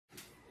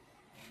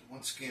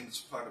Once again, it's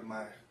part of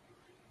my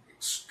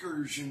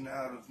excursion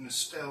out of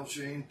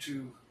nostalgia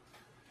into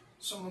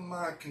some of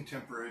my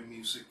contemporary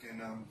music,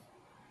 and I'm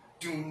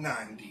doing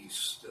 90s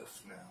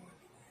stuff now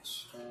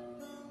anyways.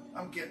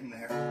 I'm getting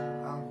there.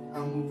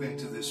 I'll move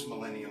into this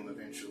millennium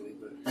eventually,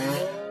 but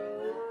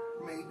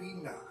maybe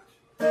not.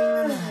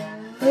 But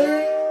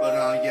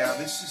yeah,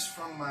 this is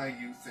from my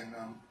youth, and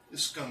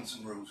this is Guns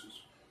N'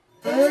 Roses.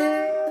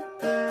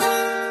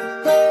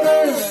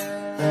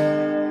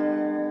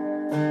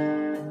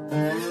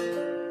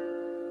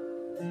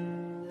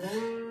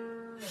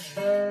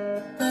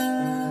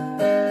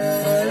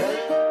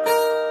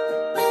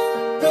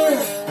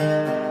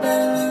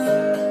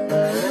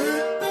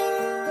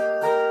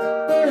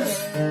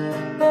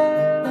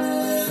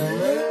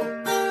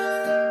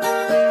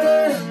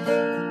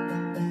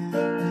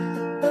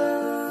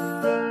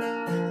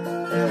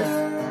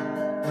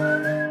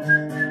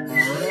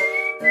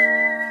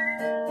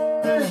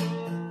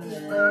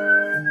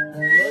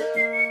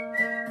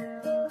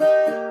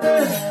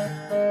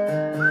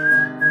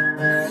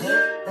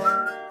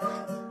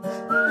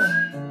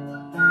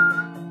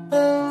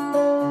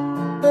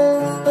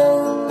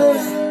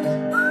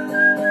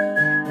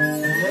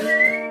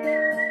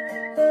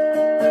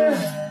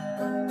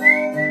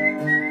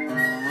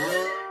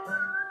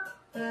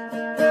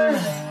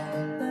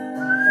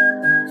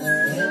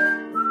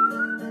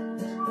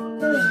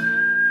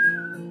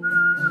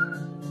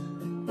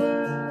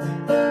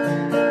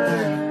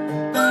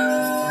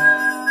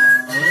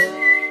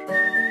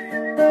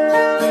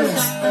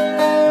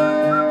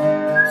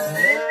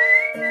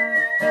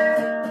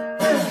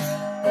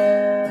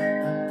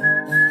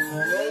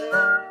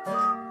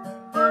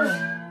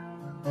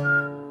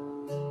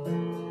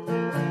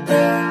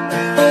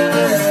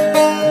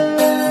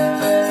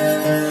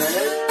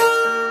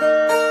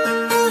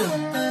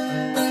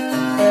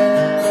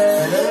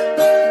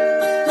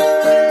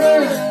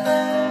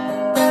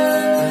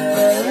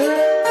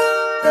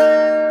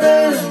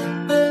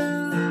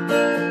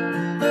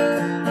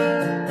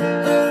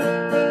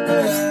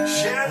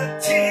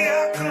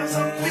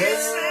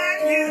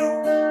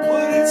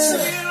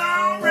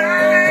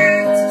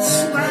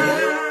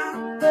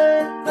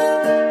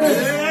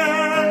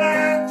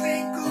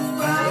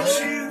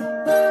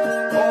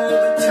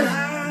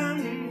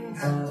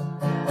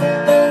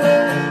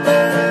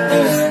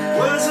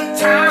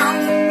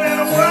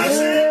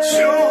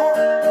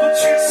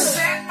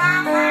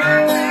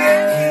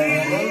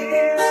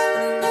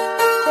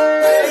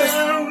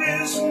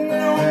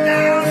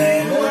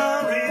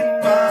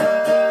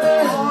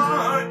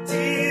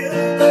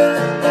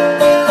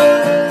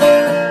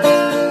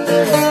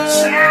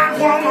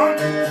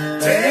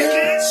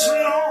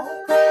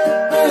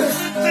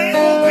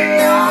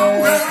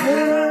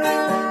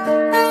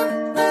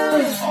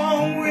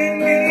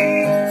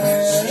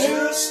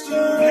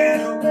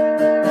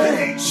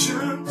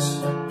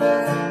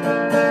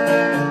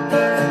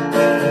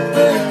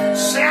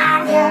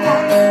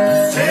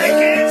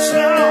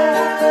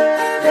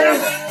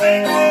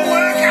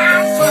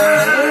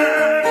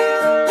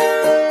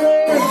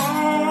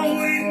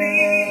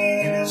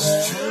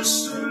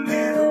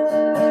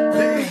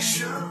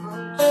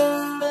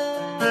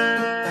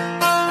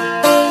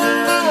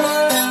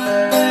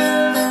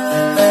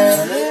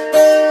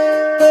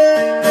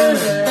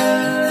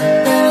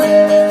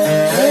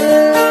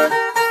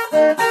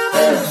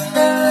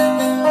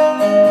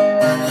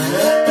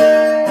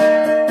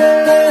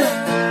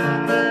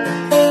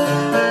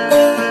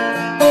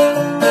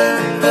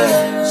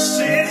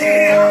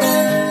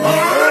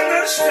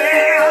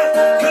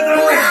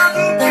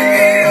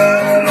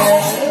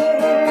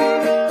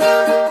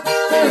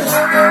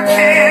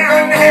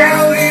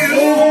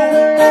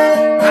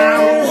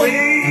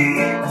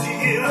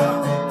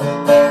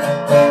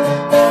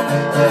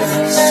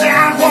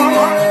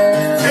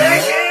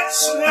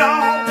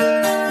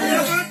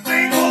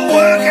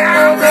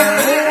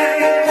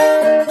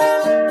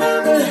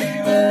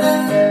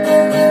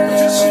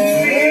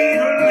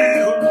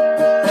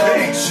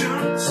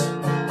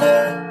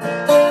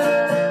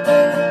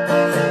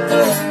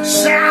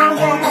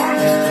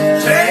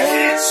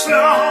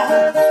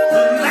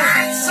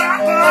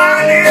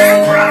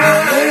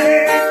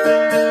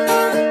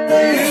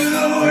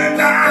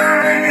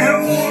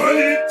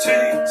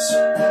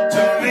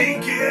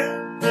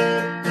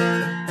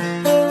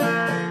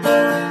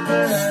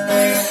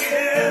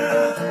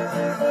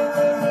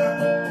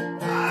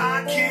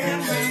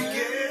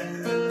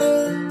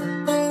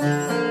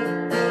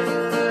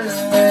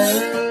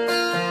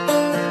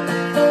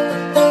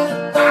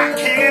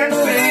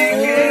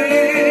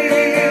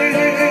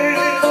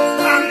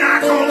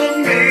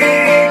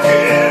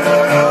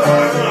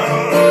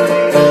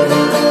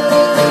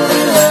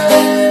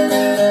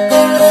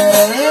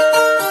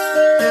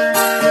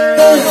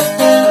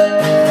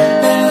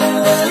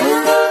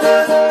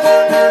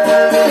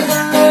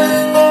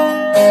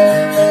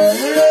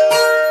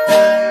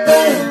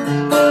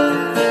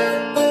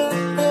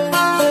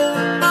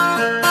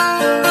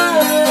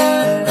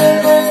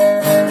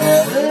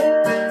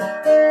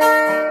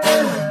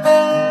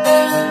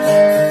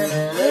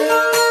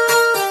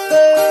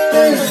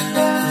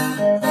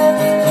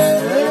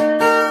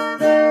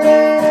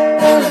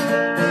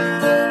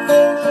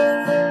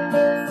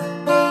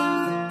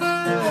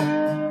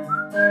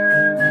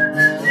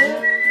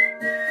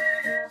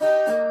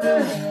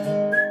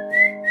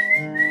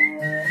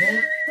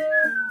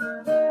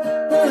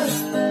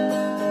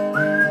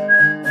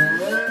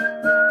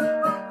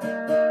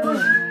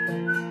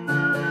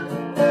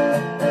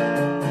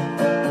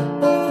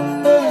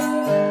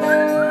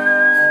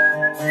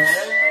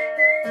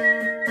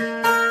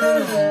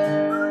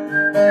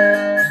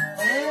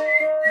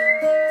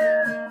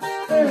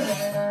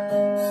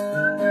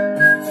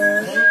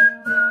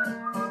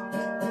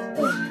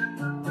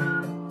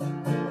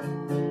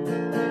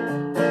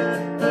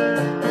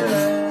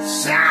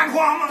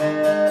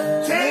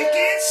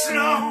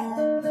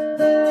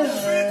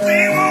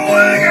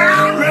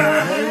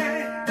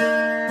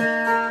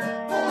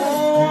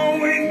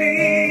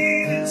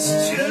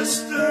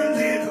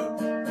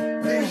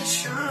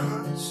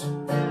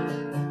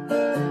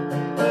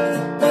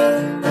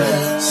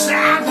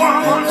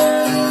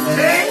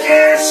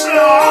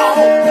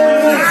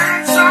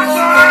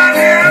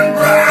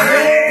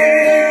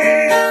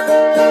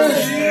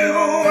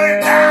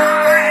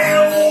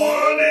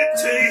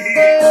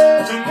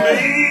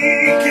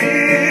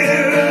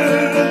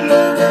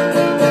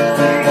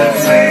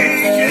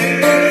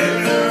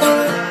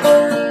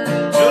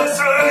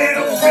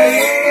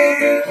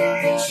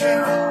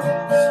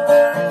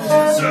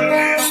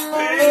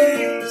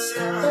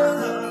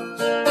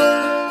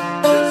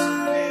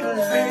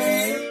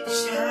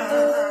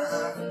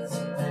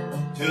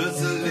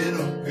 Just a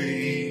little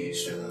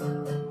patience.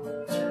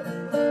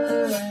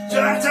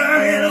 Just a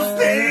little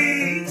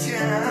patience.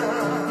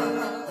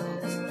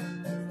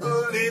 A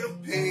little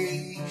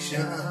patience.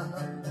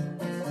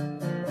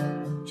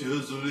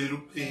 Just a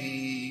little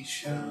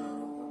patience.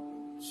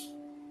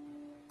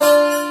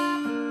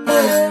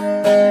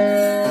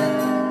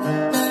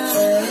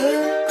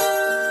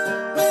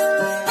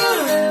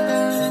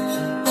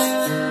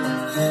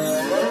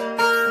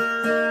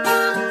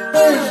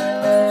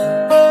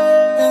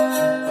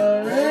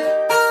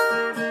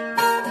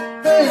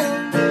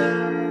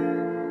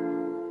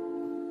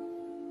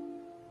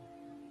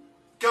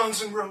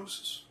 Guns N'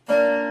 Roses.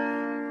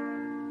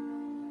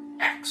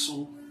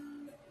 Axl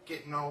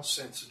getting all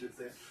sensitive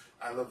there.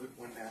 I love it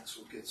when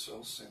Axl gets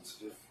all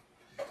sensitive.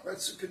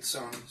 That's a good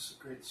song. He's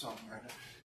a great songwriter.